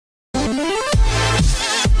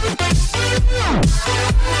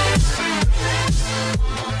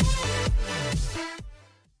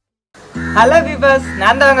Hello viewers,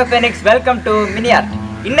 நான் தான் உங்க ஃபெனிக்ஸ். Welcome to மினியார்.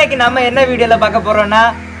 இன்னைக்கு நம்ம என்ன வீடியோல பார்க்க போறோம்னா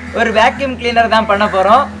ஒரு வேக்யூம் கிளீனர் தான் பண்ண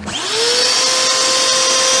போறோம்.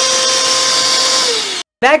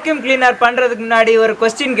 வேக்யூம் கிளீனர் பண்றதுக்கு முன்னாடி ஒரு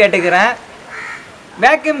क्वेश्चन கேட்டுக்கிறேன்.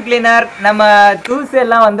 வேக்யூம் கிளீனர் நம்ம தூசி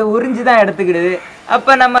எல்லாம் வந்து உறிஞ்சி தான் எடுத்துக்கிடுது.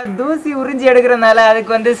 அப்ப நம்ம தூசி உறிஞ்சி எடுக்கிறனால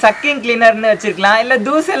அதுக்கு வந்து சக்கிங் கிளீனர்னு வச்சிருக்கலாம், இல்ல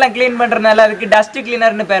தூசி எல்லாம் க்ளீன் பண்றதுனால அதுக்கு டஸ்ட்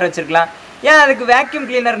கிளீனர்னு பேர் வச்சிருக்கலாம். ஏன் அதுக்கு வேக்யூம்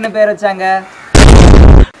கிளீனர்னு பேர் வச்சாங்க?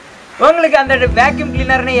 உங்களுக்கு அந்த வேக்யூம்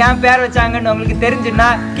கிளீனர்னு ஏன் பேர் வச்சாங்கன்னு உங்களுக்கு தெரிஞ்சுன்னா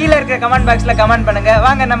கீழே இருக்கிற கமெண்ட் பாக்ஸ்ல கமெண்ட் பண்ணுங்க.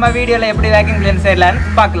 வாங்க நம்ம வீடியோல எப்படி வேக்யூம் கிளீனர் செய்யலாம்னு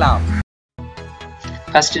பார்க்கலாம்.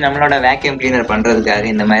 ஃபர்ஸ்ட் நம்மளோட வேக்யூம் கிளீனர் பண்றதுக்காக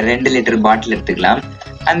இந்த மாதிரி 2 லிட்டர் பாட்டில் எடுத்துக்கலாம்.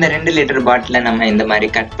 அந்த 2 லிட்டர் பாட்டில நம்ம இந்த மாதிரி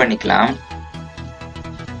கட் பண்ணிக்கலாம்.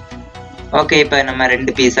 ஓகே, இப்போ நம்ம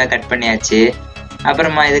 2 பீஸா கட் பண்ணியாச்சு.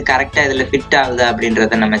 அப்புறமா இது கரெக்டா இதுல ஃபிட் ஆகுதா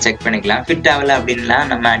அப்படின்றத நம்ம செக் பண்ணிக்கலாம். ஃபிட் ஆகல அப்படின்னா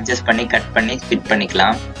நம்ம அட்ஜஸ்ட் பண்ணி கட் பண்ணி ஃபிட்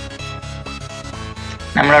பண்ணிக்கலாம்.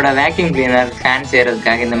 நம்மளோட வேக்யூம் கிளீனர் ஃபேன்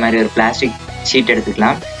செய்யறதுக்காக இந்த மாதிரி ஒரு பிளாஸ்டிக் ஷீட்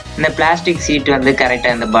எடுத்துக்கலாம். இந்த பிளாஸ்டிக் ஷீட் வந்து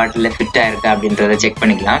கரெக்டாக இந்த பாட்டிலில் ஃபிட் ஆயிருக்கா அப்படின்றத செக்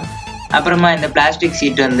பண்ணிக்கலாம். அப்புறமா இந்த பிளாஸ்டிக்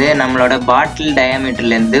ஷீட் வந்து நம்மளோட பாட்டில்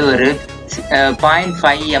டயாமீட்டர்லேருந்து ஒரு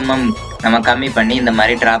 0.5 mm நம்ம கம்மி பண்ணி இந்த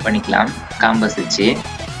மாதிரி ட்ரா பண்ணிக்கலாம். காம்பஸ் வச்சு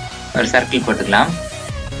ஒரு சர்க்கிள் போட்டுக்கலாம்.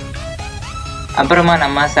 அப்புறமா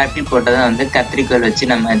நம்ம சர்க்கிள் போட்டதை வந்து கத்திரிக்கோல்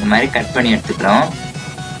வச்சு நம்ம இந்த மாதிரி கட் பண்ணி எடுத்துக்கிறோம்.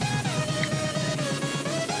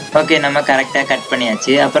 ஓகே, நம்ம கரெக்டாக கட்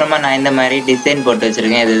பண்ணியாச்சு. அப்புறமா நான் இந்த மாதிரி டிசைன் போட்டு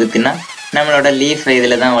வச்சுருக்கேன். இது எதுக்குன்னா நம்மளோட லீஃப்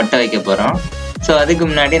இதில் தான் ஒட்ட வைக்க போகிறோம். ஸோ அதுக்கு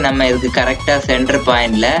முன்னாடி நம்ம இதுக்கு கரெக்டாக சென்டர்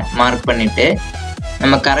பாயிண்டில் மார்க் பண்ணிவிட்டு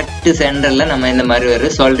நம்ம கரெக்டு சென்டரில் நம்ம இந்த மாதிரி ஒரு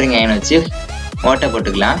சோல்டரிங் அயன் வச்சு ஓட்டை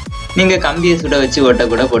போட்டுக்கலாம். நீங்கள் கம்பியை சுட வச்சு ஓட்டை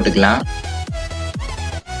கூட போட்டுக்கலாம்.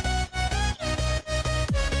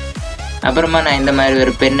 அப்புறமா நான் இந்த மாதிரி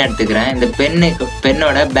ஒரு பென் எடுத்துக்கிறேன். இந்த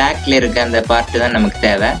பென்னோட பேக்கில் இருக்க அந்த பார்ட்டு தான் நமக்கு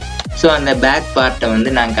தேவை. ஸோ அந்த பேக் பார்ட்டை வந்து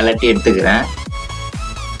நான் கலட்டி எடுத்துக்கிறேன்.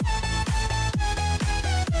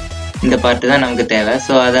 இந்த பார்ட்டு தான் நமக்கு தேவை.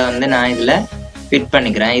 ஸோ அதை வந்து நான் இதில் ஃபிட்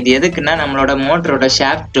பண்ணிக்கிறேன். இது எதுக்குன்னா நம்மளோட மோட்டரோட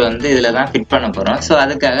ஷாஃப்ட் வந்து இதில் தான் ஃபிட் பண்ண போகிறோம். ஸோ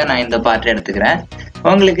அதுக்காக நான் இந்த பார்ட் எடுத்துக்கிறேன்.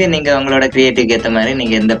 உங்களுக்கு நீங்கள் உங்களோட கிரியேட்டிவ்க்கு ஏற்ற மாதிரி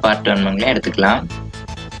நீங்கள் எந்த பார்ட் வேணுங்களோ எடுத்துக்கலாம்.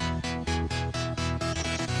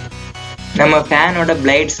 நம்ம ஃபேனோட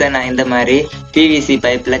பிளைட்ஸை நான் இந்த மாதிரி பிவிசி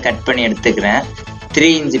பைப்பில் கட் பண்ணி எடுத்துக்கிறேன். 3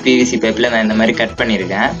 inch பிவிசி பைப்பில் நான் இந்த மாதிரி கட்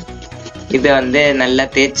பண்ணியிருக்கேன். இதை வந்து நல்லா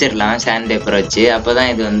தேய்ச்சிடலாம் சாண்ட் பேப்பர் வச்சு. அப்போ தான்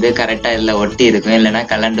இது வந்து கரெக்டாக இதில் ஒட்டி இருக்கும், இல்லைன்னா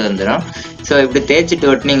கலண்டு வந்துடும். ஸோ இப்படி தேய்ச்சிட்டு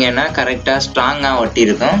ஒட்டினீங்கன்னா கரெக்டாக ஸ்ட்ராங்காக ஒட்டி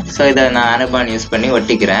இருக்கும். ஸோ இதை நான் அனுபான் யூஸ் பண்ணி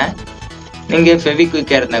ஒட்டிக்கிறேன். நீங்கள்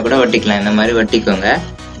ஃபெவிக்விக்காக இருந்தால் கூட ஒட்டிக்கலாம். இந்த மாதிரி ஒட்டிக்கோங்க.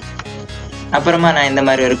 அப்புறமா நான் இந்த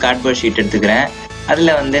மாதிரி ஒரு கார்ட்போர்ட் ஷீட் எடுத்துக்கிறேன்.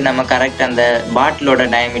 அதில் வந்து நம்ம கரெக்டாக அந்த பாட்டிலோட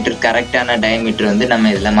டயமீட்டர் கரெக்டான டயமீட்டர் வந்து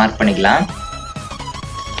நம்ம இதில் மார்க் பண்ணிக்கலாம்.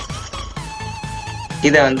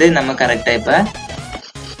 இதை வந்து நம்ம கரெக்டாக இப்போ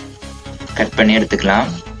கட் பண்ணி எடுத்துக்கலாம்.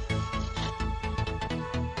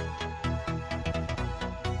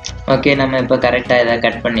 ஓகே, நம்ம இப்போ கரெக்டாக இதை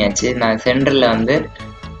கட் பண்ணியாச்சு. நான் சென்டரில் வந்து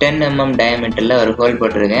 10 mm டயமீட்டரில் ஒரு ஹோல்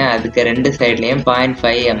போட்டிருக்கேன். அதுக்கு 2 சைட்லேயும்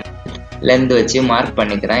 0.5 mm லென்த் வச்சு மார்க்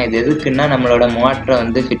பண்ணிக்கிறேன். இது எதுக்குன்னா நம்மளோட மோட்டரை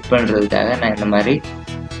வந்து ஃபிட் பண்ணுறதுக்காக நான் இந்த மாதிரி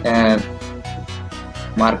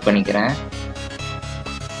மார்க் பண்ணிக்கிறேன்.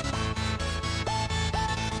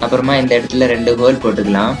 அப்புறமா இந்த இடத்துல 2 ஹோல்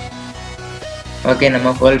போட்டுக்கலாம். ஓகே,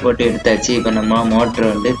 நம்ம ஹோல் போட்டு எடுத்தாச்சு. இப்போ நம்ம மோட்டரை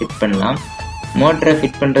வந்து ஃபிட் பண்ணலாம். மோட்டரை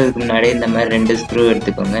ஃபிட் பண்ணுறதுக்கு முன்னாடி இந்த மாதிரி 2 ஸ்க்ரூ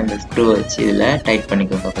எடுத்துக்கோங்க. இந்த ஸ்க்ரூ வச்சு இதில் டைட்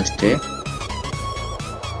பண்ணிக்கோங்க ஃபஸ்ட்டு.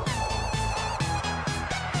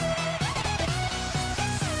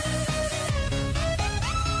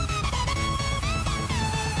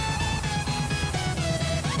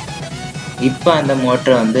 இப்போ அந்த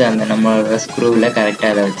மோட்டரை வந்து அந்த நம்மளோட ஸ்க்ரூவில்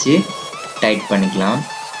கரெக்டாக அதை வச்சு டைட் பண்ணிக்கலாம்.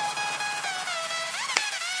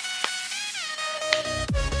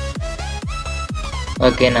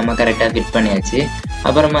 ஓகே, நம்ம கரெக்டாக ஃபிட் பண்ணியாச்சு.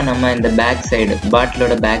 அப்புறமா நம்ம இந்த பேக் சைடு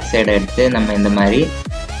பாட்டிலோட பேக் சைடை எடுத்து நம்ம இந்த மாதிரி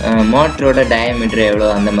மோட்டரோட டயமீட்டர் எவ்வளோ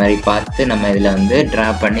அந்த மாதிரி பார்த்து நம்ம இதில் வந்து ட்ரா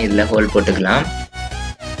பண்ணி இதில் ஹோல் போட்டுக்கலாம்.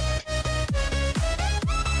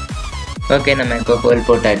 ஓகே, நம்ம இப்போ ஹோல்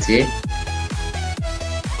போட்டாச்சு.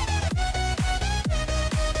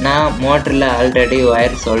 நான் மோட்டரில் ஆல்ரெடி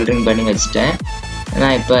ஒயர் சோல்டரிங் பண்ணி வச்சுட்டேன்.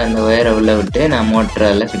 நான் இப்போ அந்த ஒயரை உள்ளே விட்டு நான்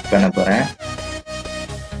மோட்டரில் ஃபிட் பண்ண போகிறேன்.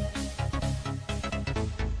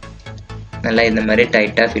 நல்லா இந்த மாதிரி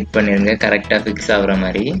டைட்டாக ஃபிட் பண்ணிடுங்க, கரெக்டாக ஃபிக்ஸ் ஆகுற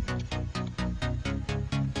மாதிரி.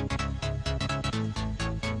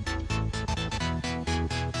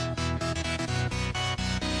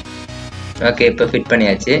 ஓகே, இப்போ ஃபிட்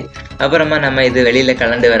பண்ணியாச்சு. அப்புறமா நம்ம இது வெளியில்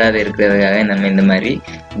கலந்து வராது இருக்கிறதுக்காக நம்ம இந்த மாதிரி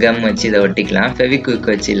கம் வச்சு இதை ஒட்டிக்கலாம்.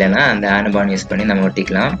 ஃபெவிக்விக் வச்சு இல்லைன்னா அந்த ஆனுபான் யூஸ் பண்ணி நம்ம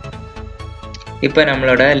ஒட்டிக்கலாம். இப்போ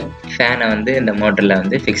நம்மளோட ஃபேனை வந்து இந்த மோட்டரில்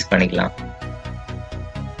வந்து ஃபிக்ஸ் பண்ணிக்கலாம்.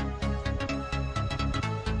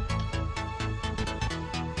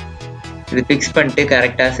 இது ஃபிக்ஸ் பண்ணிட்டு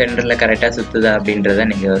கரெக்டாக சென்டரில் கரெக்டாக சுற்றுதா அப்படின்றத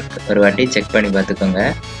நீங்கள் ஒரு வாட்டி செக் பண்ணி பார்த்துக்கோங்க.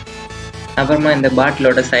 அப்புறமா இந்த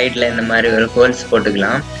பாட்டிலோட சைடில் இந்த மாதிரி ஒரு ஹோல்ஸ்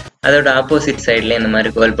போட்டுக்கலாம். அதோட ஆப்போசிட் சைடில் இந்த மாதிரி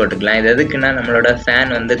ஹோல் போட்டுக்கலாம். இது எதுக்குன்னா நம்மளோட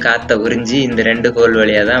ஃபேன் வந்து காற்றை உறிஞ்சி இந்த 2 ஹோல்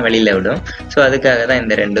வழியாக தான் வெளியில் விடும். ஸோ அதுக்காக தான்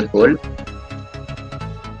இந்த 2 ஹோல்.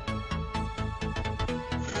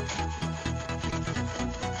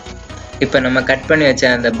 இப்போ நம்ம கட் பண்ணி வச்ச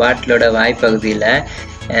அந்த பாட்டிலோட வாய்ப்பகுதியில்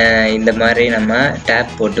இந்த மாதிரி நம்ம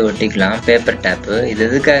டேப் போட்டு ஒட்டிக்கலாம், பேப்பர் டேப்பு. இது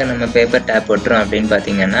எதுக்காக நம்ம பேப்பர் டேப் ஒட்டுறோம் அப்படின்னு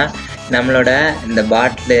பார்த்தீங்கன்னா, நம்மளோட இந்த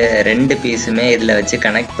பாட்டில் 2 பீஸுமே இதில் வச்சு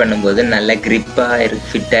கனெக்ட் பண்ணும்போது நல்ல கிரிப்பாக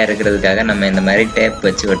ஃபிட்டாக இருக்கிறதுக்காக நம்ம இந்த மாதிரி டேப்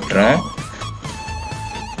வச்சு ஒட்டுறோம்.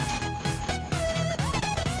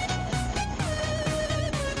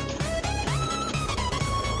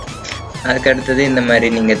 அதுக்கடுத்தது இந்த மாதிரி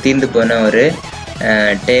நீங்கள் தீர்ந்து போன ஒரு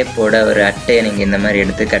டேப்போட ஒரு அட்டையை நீங்கள் இந்த மாதிரி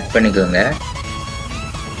எடுத்து கட் பண்ணிக்கோங்க.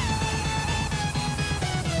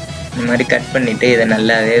 இந்த மாதிரி கட் பண்ணிவிட்டு இதை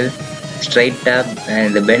நல்லாவே ஸ்ட்ரைட்டாக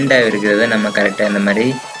இந்த பெண்டாக இருக்கிறத நம்ம கரெக்டாக இந்த மாதிரி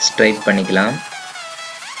ஸ்ட்ரைட் பண்ணிக்கலாம்.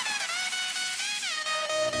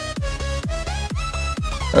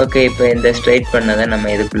 ஓகே, இப்போ இந்த ஸ்ட்ரைட் பண்ணதை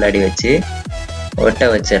நம்ம இதுக்குள்ளாடி வச்சு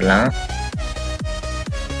ஒட்ட வச்சிடலாம்.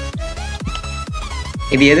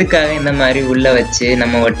 இது எதுக்காக இந்த மாதிரி உள்ளே வச்சு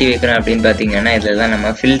நம்ம ஒட்டி வைக்கிறோம் அப்படின்னு பார்த்தீங்கன்னா, இதில் தான் நம்ம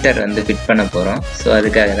ஃபில்டர் வந்து ஃபிட் பண்ண போகிறோம். ஸோ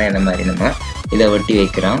அதுக்காக தான் இந்த மாதிரி நம்ம இதை ஒட்டி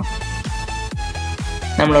வைக்கிறோம்.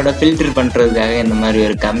 நம்மளோட ஃபில்டர் பண்ணுறதுக்காக இந்த மாதிரி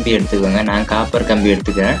ஒரு கம்பி எடுத்துக்கோங்க. நான் காப்பர் கம்பி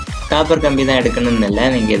எடுத்துக்கிறேன். காப்பர் கம்பி தான் எடுக்கணும்னு இல்லை,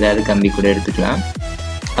 நீங்கள் ஏதாவது கம்பி கூட எடுத்துக்கலாம்.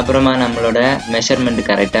 அப்புறமா நம்மளோட மெஷர்மெண்ட்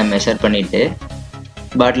கரெக்டாக மெஷர் பண்ணிவிட்டு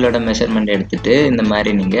பாட்டிலோட மெஷர்மெண்ட் எடுத்துகிட்டு இந்த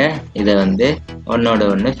மாதிரி நீங்கள் இதை வந்து ஒன்றோட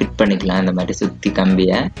ஒன்று ஃபிட் பண்ணிக்கலாம். இந்த மாதிரி சுற்றி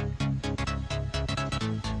கம்பியை.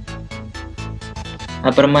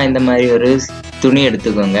 அப்புறமா இந்த மாதிரி ஒரு துணி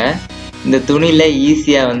எடுத்துக்கோங்க. இந்த துணியில்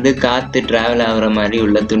ஈஸியாக வந்து காற்று ட்ராவல் ஆகிற மாதிரி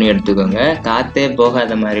உள்ள துணி எடுத்துக்கோங்க. காற்றே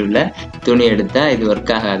போகாத மாதிரி உள்ள துணி எடுத்தால் இது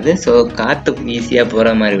ஒர்க் ஆகாது. ஸோ காற்று ஈஸியாக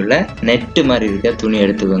போகிற மாதிரி உள்ள நெட்டு மாதிரி இருக்க துணி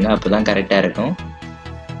எடுத்துக்கோங்க. அப்போ தான் கரெக்டாக இருக்கும்.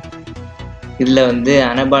 இதில் வந்து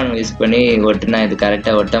அனபான் யூஸ் பண்ணி ஒட்டுனா இது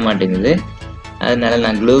கரெக்டாக ஒட்ட மாட்டேங்குது. அதனால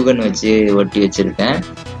நான் க்ளூகன் வச்சு ஒட்டி வச்சுருக்கேன்.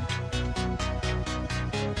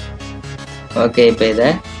 ஓகே, இப்போ இதை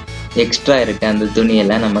எக்ஸ்ட்ரா இருக்க அந்த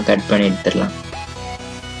துணியெல்லாம் நம்ம கட் பண்ணி எடுத்துடலாம்.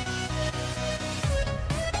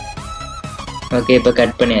 ஓகே, இப்போ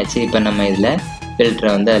கட் பண்ணியாச்சு. இப்போ நம்ம இதில் ஃபில்டரை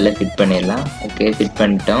வந்து அதில் ஃபிட் பண்ணிடலாம். ஓகே, ஃபிட்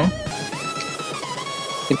பண்ணிட்டோம்.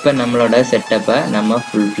 இப்போ நம்மளோட செட்டப்பை நம்ம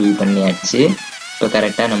ஃபுல்ஃபில் பண்ணியாச்சு. இப்போ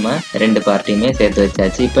கரெக்டாக நம்ம 2 பார்ட்டியுமே சேர்த்து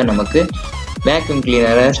வச்சாச்சு. இப்போ நமக்கு வேக்யூம்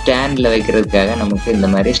கிளீனரை ஸ்டாண்டில் வைக்கிறதுக்காக நமக்கு இந்த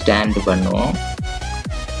மாதிரி ஸ்டாண்டு பண்ணுவோம்.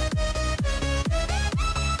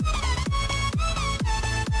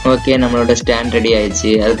 ஓகே, நம்மளோட ஸ்டாண்ட் ரெடி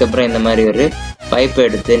ஆயிடுச்சு. அதுக்கப்புறம் இந்த மாதிரி ஒரு பைப்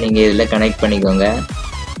எடுத்து நீங்கள் இதில் கனெக்ட் பண்ணிக்கோங்க.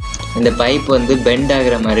 இந்த பைப் வந்து பெண்ட்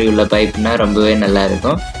ஆகிற மாதிரி உள்ள பைப்னா ரொம்பவே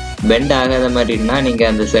நல்லாயிருக்கும். பெண்ட் ஆகாத மாதிரினா நீங்கள்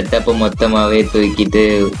அந்த செட்டப்பை மொத்தமாகவே தூக்கிட்டு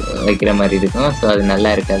வைக்கிற மாதிரி இருக்கும். ஸோ அது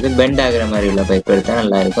நல்லா இருக்காது. பெண்ட் ஆகிற மாதிரி உள்ள பைப் எடுத்தால்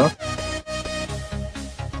நல்லாயிருக்கும்.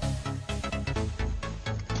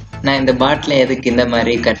 நான் இந்த பாட்டிலை எதுக்கு இந்த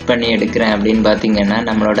மாதிரி கட் பண்ணி எடுக்கிறேன் அப்படின்னு பார்த்தீங்கன்னா,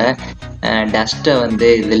 நம்மளோட டஸ்ட்டை வந்து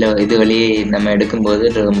இது வழி நம்ம எடுக்கும்போது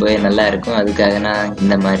ரொம்பவே நல்லா இருக்கும். அதுக்காக நான்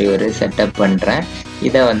இந்த மாதிரி ஒரு செட்டப் பண்ணுறேன்.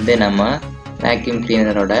 இதை வந்து நம்ம வேக்யூம்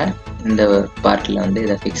கிளீனரோட இந்த பார்ட்டில் வந்து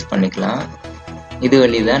இதை ஃபிக்ஸ் பண்ணிக்கலாம். இது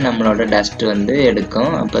வழி தான் நம்மளோட டஸ்ட் வந்து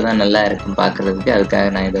எடுக்கும். அப்போ தான் நல்லா இருக்கும் பார்க்குறதுக்கு.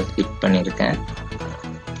 அதுக்காக நான் இதை ஃபிட் பண்ணியிருக்கேன்.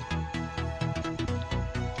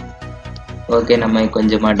 ஓகே, நம்ம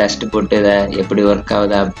கொஞ்சமாக டஸ்ட்டு போட்டு இதை எப்படி ஒர்க்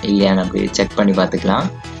ஆகுதா இல்லையான்னு அப்படி செக் பண்ணி பார்த்துக்கலாம்.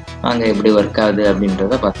 வாங்க எப்படி ஒர்க் ஆகுது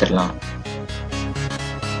அப்படின்றத பார்த்துடலாம்.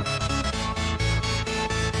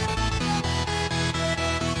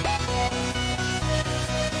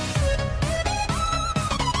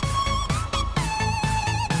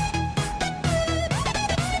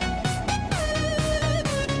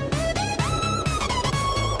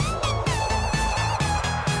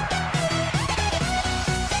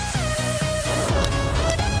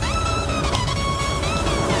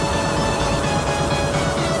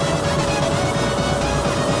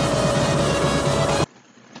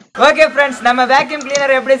 ஓகே ஃப்ரெண்ட்ஸ், நம்ம வேக்யூம்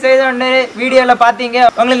கிளீனர் எப்படி செய்தோன்னு வீடியோவில் பார்த்தீங்க.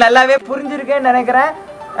 உங்களுக்கு நல்லாவே புரிஞ்சிருக்கேன்னு நினைக்கிறேன்.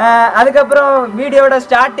 அதுக்கப்புறம் வீடியோட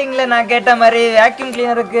ஸ்டார்டிங்கில் நான் கேட்ட மாதிரி வேக்யூம்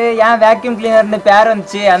கிளீனருக்கு ஏன் வேக்யூம் கிளீனர்னு பேர்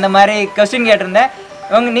வந்துச்சு அந்த மாதிரி கொஸ்டின் கேட்டிருந்தேன்.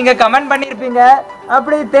 நீங்கள் கமெண்ட் பண்ணியிருப்பீங்க.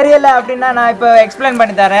 அப்படி தெரியலை அப்படின்னா நான் இப்போ எக்ஸ்பிளைன்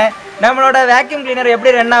பண்ணி தரேன். நம்மளோட வேக்யூம் கிளீனர்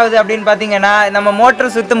எப்படி ரன் ஆகுது அப்படின்னு பார்த்தீங்கன்னா, நம்ம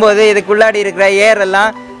மோட்டர் சுற்றும் போது இதுக்குள்ளாடி இருக்கிற ஏர்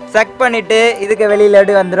எல்லாம் சக் பண்ணிவிட்டு இதுக்கு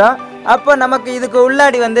வெளியில் வந்துடும். அப்போ நமக்கு இதுக்கு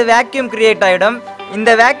உள்ளாடி வந்து வேக்யூம் கிரியேட் ஆகிடும். இந்த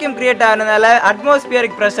வேக்யூம் கிரியேட் ஆனதுனால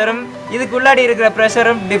அட்மாஸ்பியரிக் ப்ரெஷரும் இதுக்குள்ளாடி இருக்கிற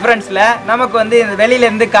ப்ரெஷரும் டிஃப்ரென்ஸில் நமக்கு வந்து இந்த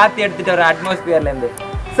வெளியிலேருந்து காற்று எடுத்துகிட்டு வரும் அட்மாஸ்பியர்லேருந்து.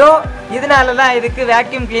 ஸோ இதனால தான் இதுக்கு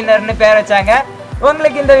வேக்யூம் கிளீனர்னு பேர் வச்சாங்க.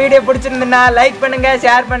 உங்களுக்கு இந்த வீடியோ பிடிச்சிருந்துன்னா லைக் பண்ணுங்க,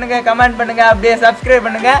 ஷேர் பண்ணுங்க, கமெண்ட் பண்ணுங்க, அப்படியே சப்ஸ்கிரைப்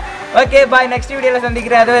பண்ணுங்க. ஓகே பாய், நெக்ஸ்ட் வீடியோல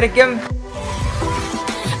சந்திக்கிறேன். அது வரைக்கும்